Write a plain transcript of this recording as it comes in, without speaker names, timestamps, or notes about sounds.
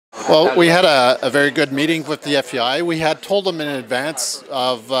Well, we had a very good meeting with the FEI. We had told them in advance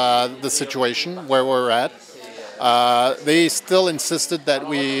of the situation where we're at. They still insisted that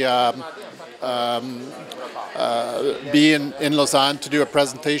we be in Lausanne to do a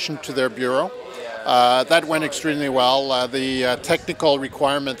presentation to their bureau. That went extremely well. The technical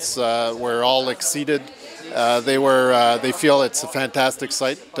requirements were all exceeded. They feel it's a fantastic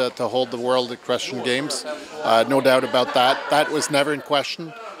site to hold the World Equestrian Games. No doubt about that. That was never in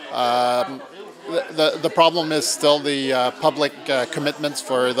question. The problem is still the public commitments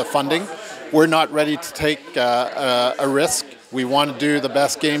for the funding. We're not ready to take a risk. We want to do the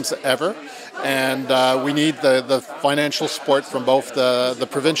best games ever, and we need the financial support from both the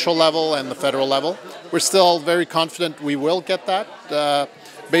provincial level and the federal level. We're still very confident we will get that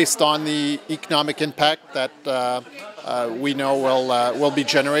based on the economic impact that we know will be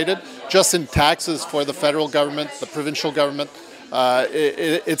generated. Just in taxes for the federal government, the provincial government,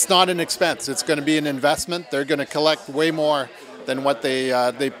 it's not an expense. It's going to be an investment. They're going to collect way more than what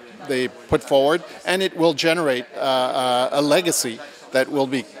they put forward, and it will generate a legacy that will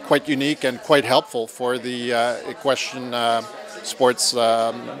be quite unique and quite helpful for the equestrian sports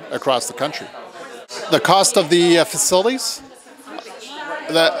across the country. The cost of the facilities.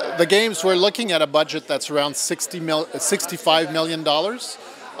 The games, we're looking at a budget that's around $65 million.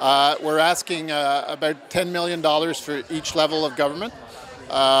 We're asking about $10 million for each level of government.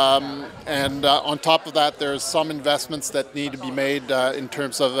 And on top of that, there's some investments that need to be made in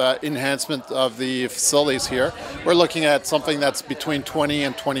terms of enhancement of the facilities here. We're looking at something that's between $20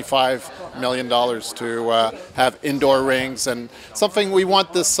 and $25 million to have indoor rings, and something we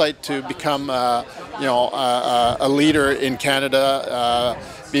want this site to become, a leader in Canada,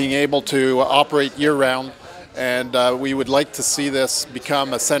 being able to operate year-round. And we would like to see this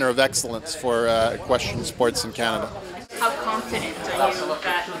become a center of excellence for equestrian sports in Canada. How confident are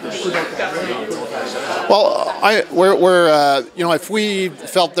you that the government? Well, if we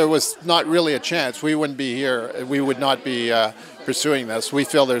felt there was not really a chance, we wouldn't be here. We would not be pursuing this. We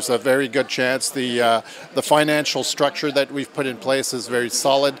feel there's a very good chance. The financial structure that we've put in place is very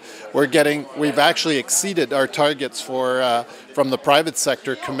solid. We've actually exceeded our targets from the private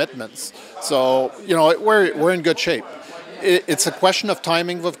sector commitments. So we're in good shape. It's a question of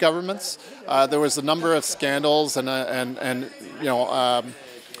timing with governments. There was a number of scandals and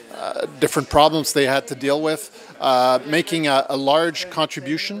different problems they had to deal with. Making a large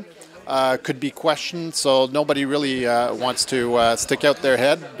contribution could be questioned, so nobody really wants to stick out their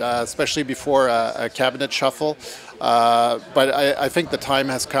head, especially before a cabinet shuffle. But I think the time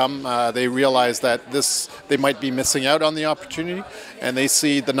has come. They realize that they might be missing out on the opportunity, and they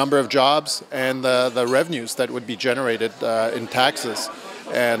see the number of jobs and the revenues that would be generated in taxes.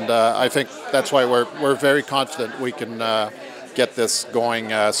 And I think that's why we're very confident we can get this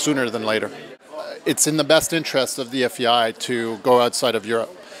going sooner than later. It's in the best interest of the FEI to go outside of Europe.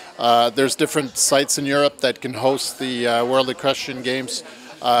 There's different sites in Europe that can host the World Equestrian Games,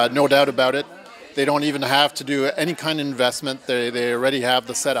 no doubt about it. They don't even have to do any kind of investment. They already have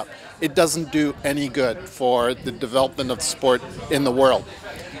the setup. It doesn't do any good for the development of sport in the world.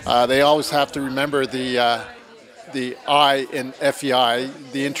 They always have to remember the I in FEI.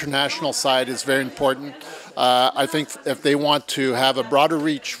 The international side is very important. I think if they want to have a broader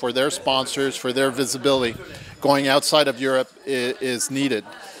reach for their sponsors, for their visibility, going outside of Europe is needed.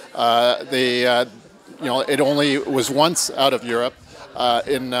 It only was once out of Europe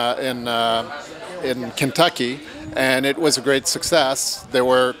in Kentucky, and it was a great success. There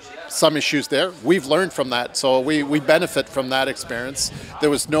were some issues there. We've learned from that, so we benefit from that experience. There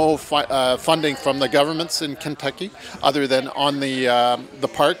was no funding from the governments in Kentucky, other than on the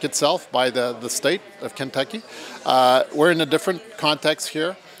park itself by the state of Kentucky. We're in a different context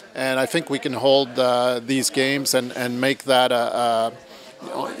here, and I think we can hold these games and make that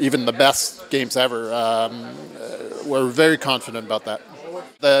even the best games ever. We're very confident about that.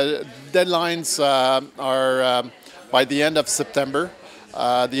 The deadlines are by the end of September.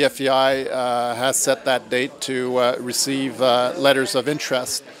 The FEI has set that date to receive letters of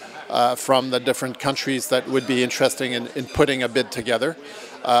interest from the different countries that would be interested in putting a bid together.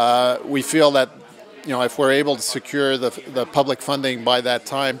 We feel that if we're able to secure the public funding by that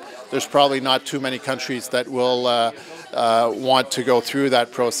time, there's probably not too many countries that will want to go through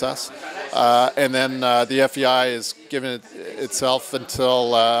that process. And then the FEI is given itself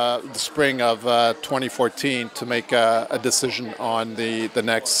until the spring of 2014 to make a decision on the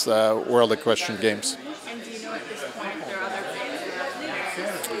next World Equestrian Games. And do you know at this point if there are other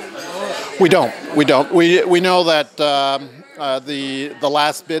We don't. We know that the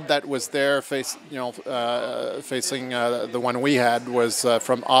last bid that was there, facing the one we had, was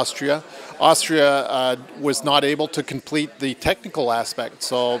from Austria. Austria was not able to complete the technical aspect,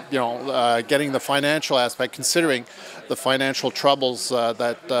 so getting the financial aspect, considering the financial troubles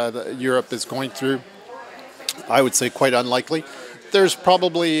that Europe is going through, I would say quite unlikely. There's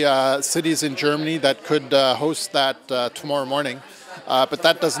probably cities in Germany that could host that tomorrow morning, but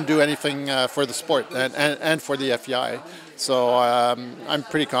that doesn't do anything for the sport and for the FEI. So I'm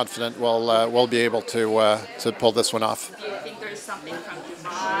pretty confident we'll be able to pull this one off. Do you think there's something from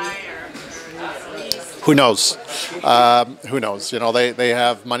Dubai or Who knows? Who knows? They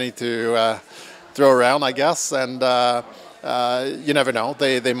have money to throw around, I guess, and you never know.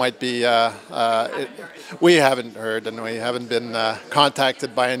 They might be. We haven't heard, and we haven't been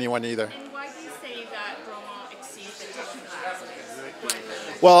contacted by anyone either. And why do you say that Bromont exceeds the technical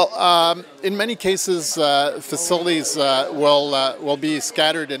aspects? Well, in many cases, facilities will be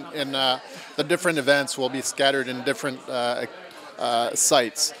scattered in the different events will be scattered in different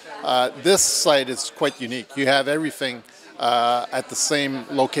sites. This site is quite unique. You have everything at the same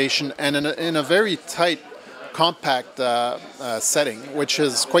location and in a very tight, compact setting, which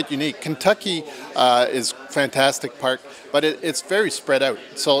is quite unique. Kentucky is fantastic park, but it's very spread out.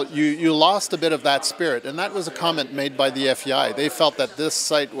 So you lost a bit of that spirit, and that was a comment made by the FEI. They felt that this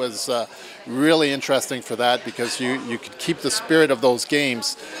site was really interesting for that because you could keep the spirit of those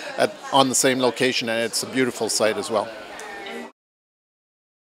games on the same location, and it's a beautiful site as well.